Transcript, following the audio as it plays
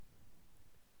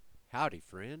Howdy,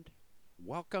 friend.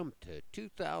 Welcome to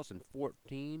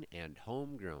 2014 and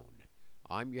Homegrown.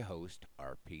 I'm your host,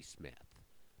 R.P. Smith.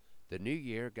 The new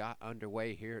year got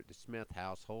underway here at the Smith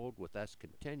household with us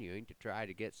continuing to try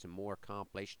to get some more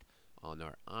accomplished on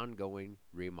our ongoing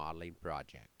remodeling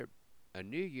project. A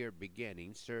new year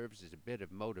beginning serves as a bit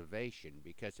of motivation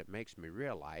because it makes me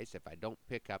realize if I don't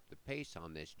pick up the pace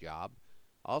on this job,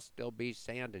 I'll still be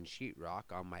sand and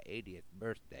sheetrock on my 80th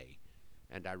birthday,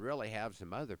 and I really have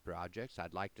some other projects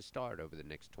I'd like to start over the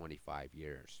next 25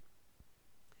 years.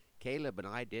 Caleb and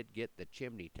I did get the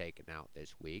chimney taken out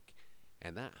this week,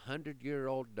 and that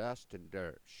 100-year-old dust and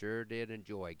dirt sure did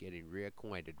enjoy getting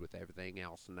reacquainted with everything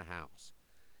else in the house,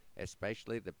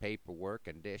 especially the paperwork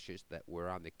and dishes that were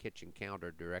on the kitchen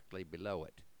counter directly below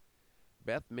it.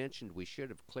 Beth mentioned we should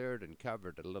have cleared and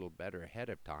covered a little better ahead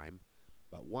of time,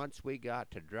 but once we got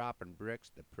to dropping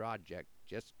bricks, the project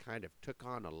just kind of took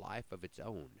on a life of its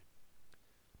own.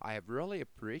 I have really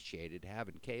appreciated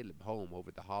having Caleb home over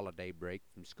the holiday break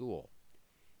from school.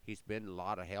 He's been a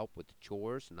lot of help with the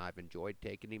chores, and I've enjoyed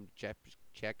taking him to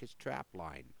check his trap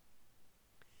line.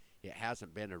 It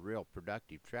hasn't been a real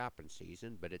productive trapping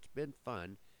season, but it's been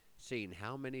fun seeing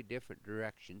how many different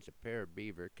directions a pair of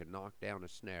beaver can knock down a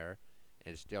snare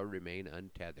and still remain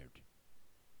untethered.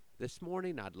 This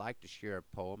morning I'd like to share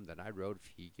a poem that I wrote a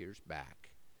few years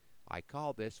back. I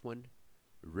call this one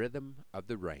Rhythm of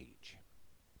the Range.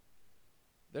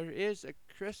 There is a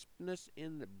crispness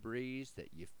in the breeze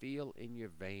that you feel in your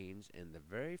veins, and the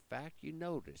very fact you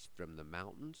notice from the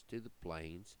mountains to the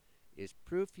plains is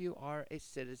proof you are a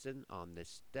citizen on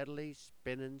this steadily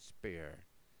spinning spear.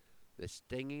 The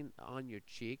stinging on your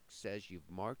cheek says you've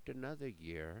marked another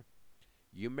year.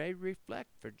 You may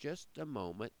reflect for just a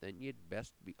moment, then you'd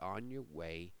best be on your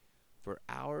way, for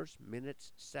hours,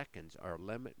 minutes, seconds are a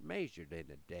limit measured in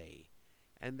a day,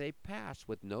 and they pass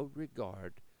with no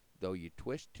regard, though you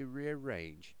twist to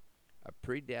rearrange a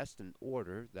predestined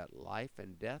order that life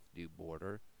and death do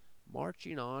border.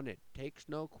 Marching on, it takes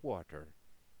no quarter.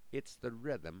 It's the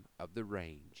rhythm of the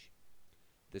range.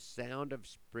 The sound of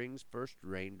spring's first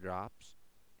raindrops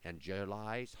and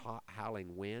July's hot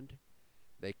howling wind,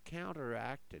 they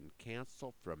counteract and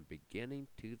cancel from beginning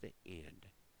to the end.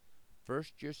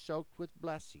 First you're soaked with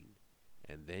blessing,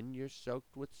 and then you're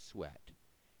soaked with sweat.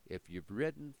 If you've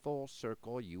ridden full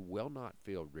circle, you will not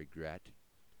feel regret,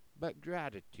 but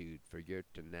gratitude for your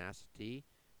tenacity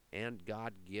and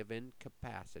God-given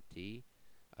capacity,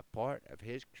 a part of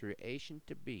His creation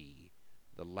to be,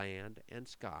 the land and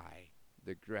sky,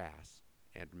 the grass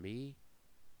and me.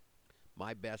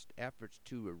 My best efforts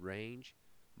to arrange,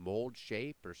 mold,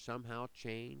 shape, or somehow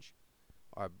change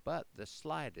are but the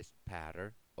slightest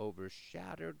patter,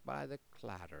 overshadowed by the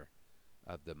clatter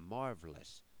of the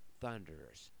marvelous,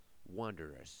 thunderous,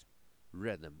 wondrous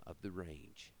rhythm of the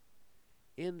range.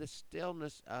 In the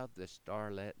stillness of the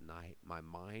starlit night, my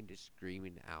mind is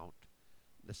screaming out,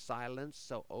 the silence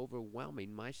so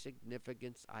overwhelming my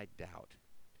significance I doubt.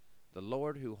 The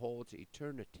Lord who holds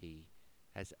eternity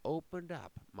has opened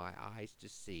up my eyes to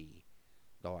see.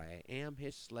 Though I am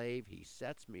His slave, He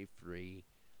sets me free.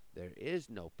 There is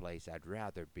no place I'd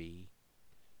rather be.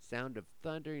 Sound of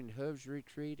thundering hooves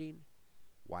retreating?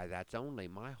 Why, that's only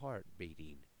my heart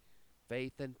beating.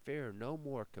 Faith and fear no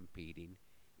more competing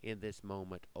in this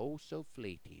moment oh so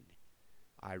fleeting.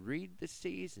 I read the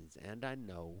seasons and I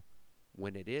know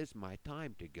when it is my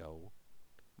time to go.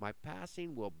 My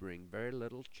passing will bring very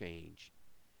little change.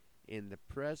 In the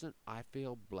present I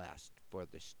feel blessed, for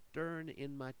the stirring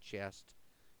in my chest,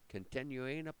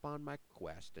 continuing upon my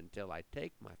quest until I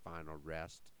take my final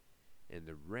rest in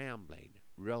the rambling,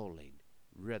 rolling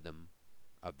rhythm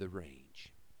of the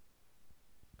range.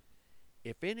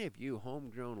 If any of you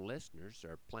homegrown listeners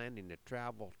are planning to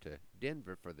travel to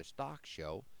Denver for the stock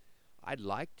show, I'd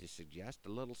like to suggest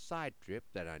a little side trip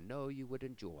that I know you would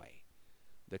enjoy.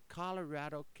 The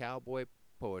Colorado Cowboy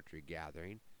Poetry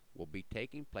Gathering will be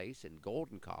taking place in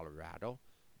Golden, Colorado,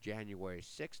 January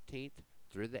 16th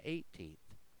through the 18th.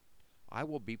 I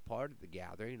will be part of the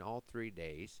gathering all 3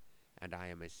 days, and I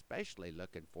am especially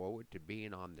looking forward to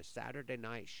being on the Saturday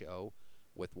night show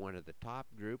with one of the top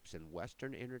groups in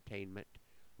Western entertainment,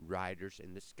 Riders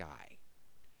in the Sky.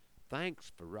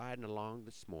 Thanks for riding along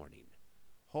this morning,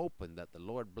 hoping that the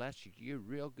Lord blesses you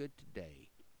real good today,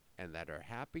 and that our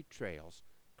happy trails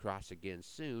cross again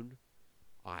soon.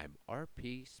 I'm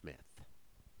R.P. Smith.